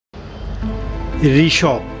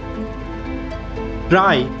ঋষপ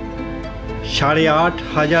প্রায়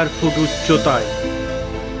 ৮,৫০০ ফুট উচ্চতায়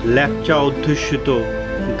ল্যাপচা অধ্যুষিত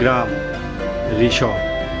গ্রাম ঋষপ,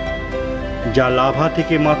 যা লাভা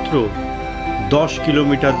থেকে মাত্র ১০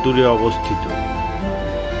 কিলোমিটার দূরে অবস্থিত।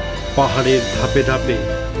 পাহাড়ের ধাপে ধাপে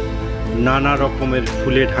নানা রকমের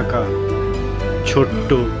ফুলে ঢাকা ছোট্ট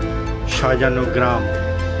সাজানো গ্রাম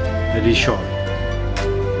ঋষপ।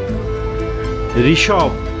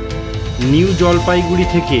 ঋষপ নিউ জলপাইগুড়ি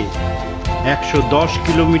থেকে ১১০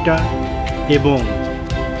 কিলোমিটার এবং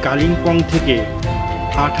কালিম্পং থেকে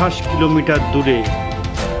 ২৮ কিলোমিটার দূরে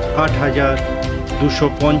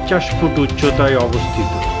 ৮,২৫০ ফুট উচ্চতায়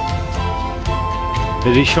অবস্থিত।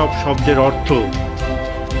 ঋষপ শব্দের অর্থ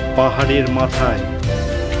পাহাড়ের মাথায়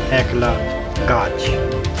একলা গাছ।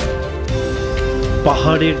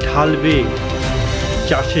 পাহাড়ের ঢাল বেয়ে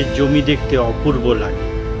চাষের জমি দেখতে অপূর্ব লাগে।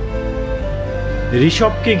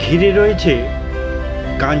 ঋষপকে ঘিরে রয়েছে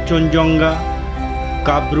কাঞ্চনজঙ্ঘা,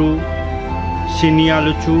 কাব্রু,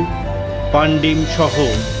 সিনিয়ালুচু, পান্ডিম সহ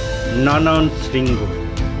নানান শৃঙ্গ।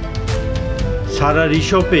 সারা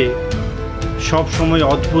ঋষপে সবসময়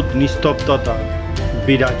অদ্ভুত নিস্তব্ধতা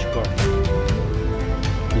বিরাজ করে।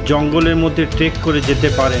 জঙ্গলের মধ্যে ট্রেক করে যেতে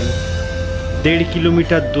পারেন ১.৫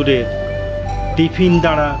 কিলোমিটার দূরের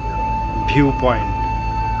টিফিনদাঁড়া ভিউ পয়েন্ট।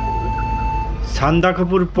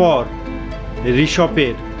 সান্দাকপুর পর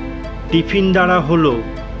ঋষপের টিফিনদাঁড়া হল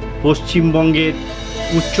পশ্চিমবঙ্গের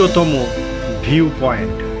উচ্চতম ভিউ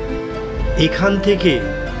পয়েন্ট। এখান থেকে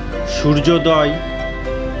সূর্যোদয়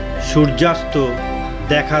সূর্যাস্ত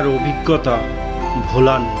দেখার অভিজ্ঞতা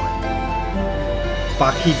ভোলার নয়।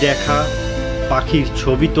 পাখি দেখা, পাখির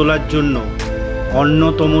ছবি তোলার জন্য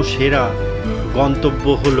অন্যতম সেরা গন্তব্য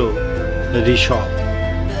হল ঋষপ।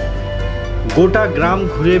 গোটা গ্রাম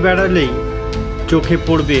ঘুরে বেড়ালেই চোখে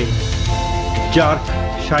পড়বে jerk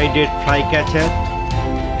sided fly catcher,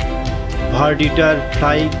 ভার্ডিটার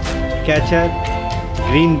fly catcher,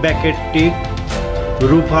 green bracket tick,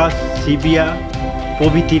 রুফাস, সিবিয়া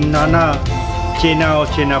প্রভৃতি নানা চেনা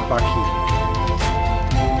অচেনা পাখি।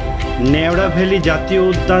 নেওড়া ভ্যালি জাতীয়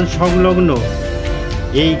উদ্যান সংলগ্ন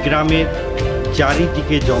এই গ্রামের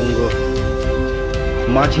চারিদিকে জঙ্গল।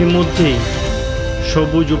 মাঝে মধ্যেই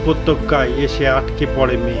সবুজ উপত্যকায় এসে আটকে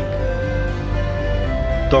পড়ে মেঘ।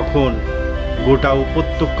 তখন গোটা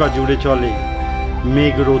উপত্যকা জুড়ে চলে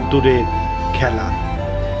মেঘ রোদ্দুরের খেলা।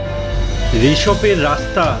 ঋষপের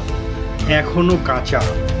রাস্তা এখনো কাঁচা।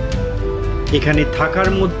 এখানে থাকার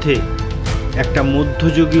মধ্যে একটা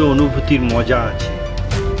মধ্যযুগীয় অনুভূতির মজা আছে।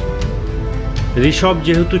 ঋষপ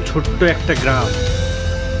যেহেতু ছোট্ট একটা গ্রাম,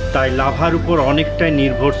 তাই লাভার উপর অনেকটাই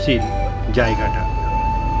নির্ভরশীল জায়গাটা।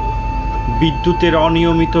 বিদ্যুতের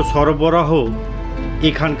অনিয়মিত সরবরাহ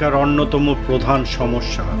এখানকার অন্যতম প্রধান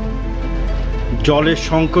সমস্যা। জলের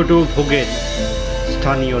সংকটেও ভোগেন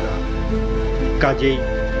স্থানীয়রা। কাজেই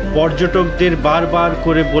পর্যটকদের বারবার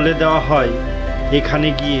করে বলে দেওয়া হয় এখানে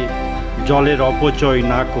গিয়ে জলের অপচয়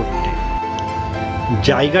না করতে।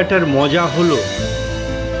 জায়গাটার মজা হলো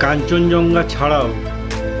কাঞ্চনজঙ্ঘা ছাড়াও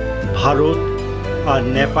ভারত আর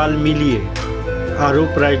নেপাল মিলিয়ে আরও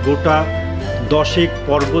প্রায় গোটা 10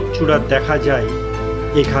 পর্বতচূড়া দেখা যায়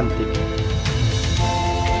এখান থেকে।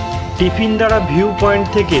 টিফিনদাঁড়া ভিউ পয়েন্ট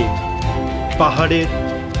থেকে পাহাড়ের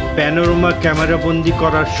প্যানোরামা ক্যামেরাবন্দি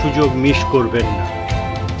করার সুযোগ মিস করবেন না,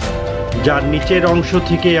 যার নিচের অংশ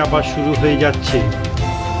থেকে আবার শুরু হয়ে যাচ্ছে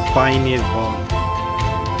পাইনের বন।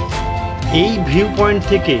 এই ভিউ পয়েন্ট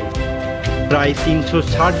থেকে প্রায়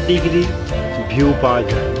 ৩৬০ ডিগ্রি ভিউ পাওয়া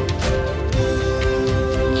যায়।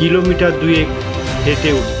 কিলোমিটার ২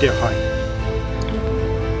 হেঁটে উঠতে হয়।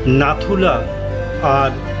 নাথুলা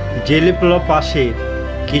আর জেলেপলা পাশের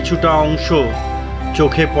কিছুটা অংশ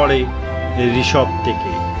চোখে পড়ে ঋষপ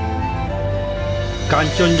থেকে।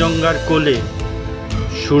 কাঞ্চনজঙ্ঘার কোলে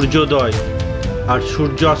সূর্যোদয় আর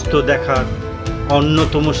সূর্যাস্ত দেখার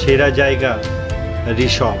অন্যতম সেরা জায়গা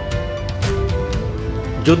ঋষপ।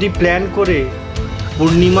 যদি প্ল্যান করে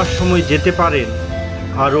পূর্ণিমার সময় যেতে পারেন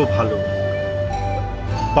আরও ভালো।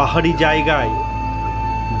 পাহাড়ি জায়গায়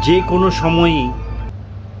যে কোনো সময়ই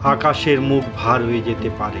আকাশের মুখ ভার হয়ে যেতে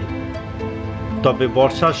পারে, তবে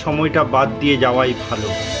বর্ষার সময়টা বাদ দিয়ে যাওয়াই ভালো।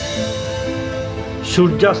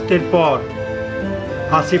 সূর্যাস্তের পর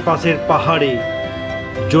আশেপাশের পাহাড়ে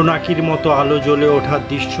জোনাকির মতো আলো জ্বলে ওঠার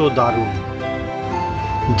দৃশ্য দারুণ।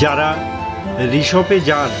 যারা ঋষপে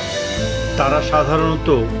যান তারা সাধারণত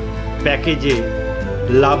প্যাকেজে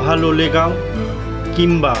লাভা লোলেগাঁও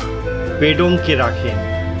কিংবা পেডংকে রাখেন।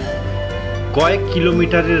 কয়েক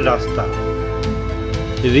কিলোমিটারের রাস্তা।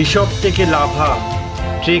 ঋষপ থেকে লাভা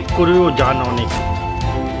ট্রেক করেও যান অনেকে।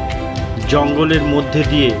 জঙ্গলের মধ্যে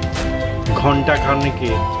দিয়ে ঘণ্টা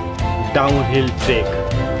খানেকের ডাউনহিল ট্রেক।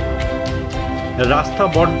 রাস্তা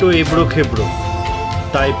বড্ড এবড়ো খেবড়ো,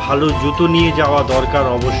 তাই ভালো জুতো নিয়ে যাওয়া দরকার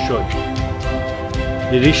অবশ্যই।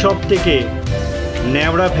 ঋষভ থেকে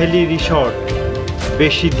নেওড়া ভ্যালি রিসর্ট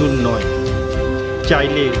বেশি দূর নয়,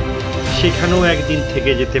 চাইলে সেখানেও একদিন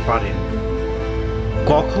থেকে যেতে পারেন।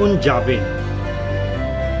 কখন যাবেন?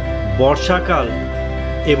 বর্ষাকাল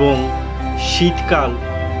এবং শীতকাল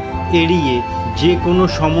এড়িয়ে যে কোনো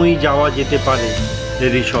সময়ই যাওয়া যেতে পারে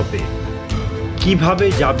ঋষভে। কিভাবে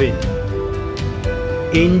যাবেন?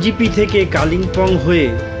 এনজিপি থেকে কালিম্পং হয়ে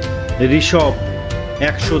ঋষভ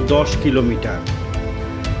 110 কিলোমিটার,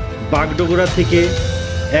 বাগডোগরা থেকে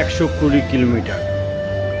 120 কিলোমিটার।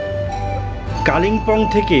 কালিম্পং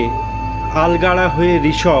থেকে আলগাড়া হয়ে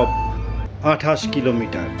ঋষভ 28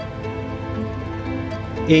 কিলোমিটার।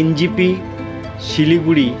 এনজিপি,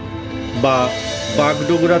 শিলিগুড়ি বা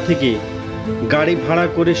বাগডোগরা থেকে গাড়ি ভাড়া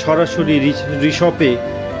করে সরাসরি ঋষভে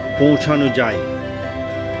পৌঁছানো যায়।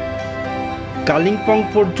 কালিম্পং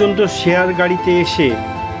পর্যন্ত শেয়ার গাড়িতে এসে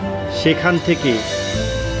সেখান থেকে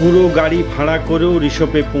পুরো গাড়ি ভাড়া করেও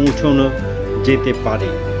ঋষভে পৌঁছানো যেতে পারে।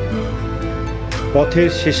 পথের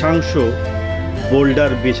শেষাংশ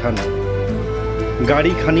বোল্ডার বেছানো,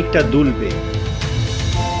 গাড়ি খানিকটা দুলবে।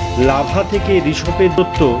 লাভা থেকে ঋষভের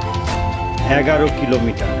দূরত্ব 11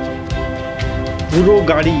 কিলোমিটার, পুরো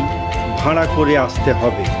গাড়ি ভাড়া করে আসতে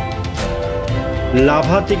হবে।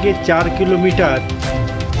 লাভা থেকে 4 কিলোমিটার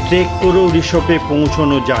ট্রেক করেও ঋষভে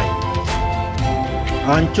পৌঁছানো যায়।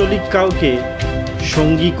 আঞ্চলিক কাউকে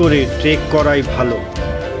সঙ্গী করে ট্রেক করাই ভালো।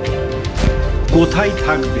 কোথায়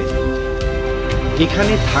থাকবে?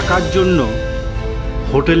 এখানে থাকার জন্য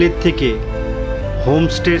হোটেলের থেকে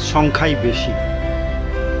হোমস্টের সংখ্যাই বেশি।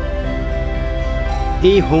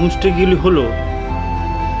 এই হোমস্টেগুলি হল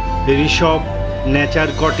Rishabh nature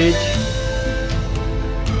cottage,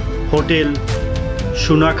 hotel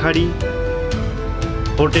সোনাখাড়ি,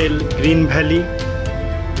 hotel green valley,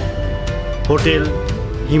 hotel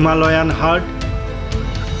Himalayan হাট,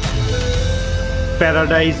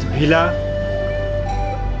 paradise villa,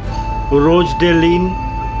 Rosedale in,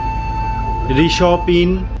 Rishop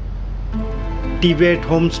in, Tibet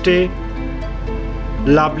homestay,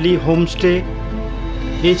 lovely homestay,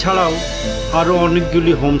 এছাড়াও আরও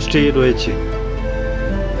অনেকগুলি হোমস্টে রয়েছে।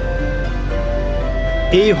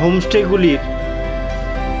 এই হোমস্টেগুলির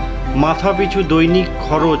মাথাপিছু দৈনিক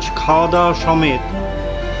খরচ খাওয়া দাওয়া সমেত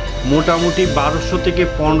মোটামুটি 1200 থেকে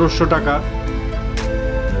 1500 টাকা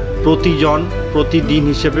প্রতিজন প্রতিদিন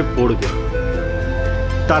হিসেবে পড়বে,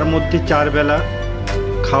 তার মধ্যে 4 বেলা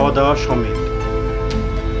খাওয়া দাওয়া সমেত।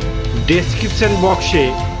 ডেসক্রিপশন বক্সে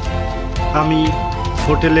আমি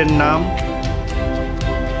হোটেলের নাম,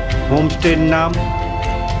 হোমস্টের নাম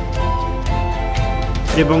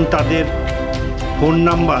এবং তাদের ফোন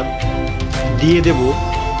নাম্বার দিয়ে দেব,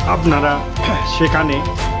 আপনারা সেখানে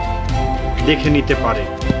দেখে নিতে পারেন।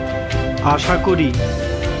 আশা করি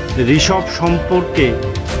ঋষভ সম্পর্কে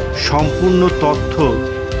সম্পূর্ণ তথ্য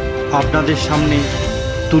আপনাদের সামনে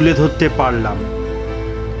তুলে ধরতে পারলাম।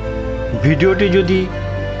 ভিডিওটি যদি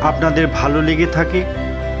আপনাদের ভালো লেগে থাকে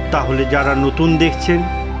তাহলে যারা নতুন দেখছেন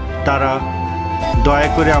তারা দয়া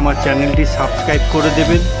করে আমার চ্যানেলটি সাবস্ক্রাইব করে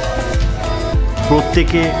দেবেন।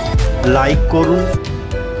 প্রত্যেকে লাইক করুন,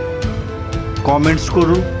 কমেন্টস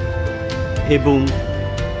করুন এবং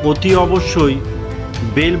অতি অবশ্যই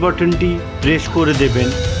বেল বাটনটি প্রেস করে দেবেন,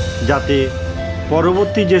 যাতে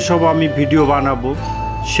পরবর্তী যেসব আমি ভিডিও বানাবো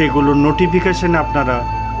সেগুলোর নোটিফিকেশন আপনারা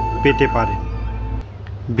পেতে পারেন।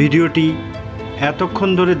 ভিডিওটি এতক্ষণ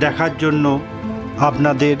ধরে দেখার জন্য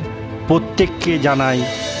আপনাদের প্রত্যেককে জানাই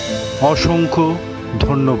অসংখ্য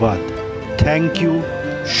ধন্যবাদ। Thank you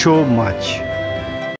so much.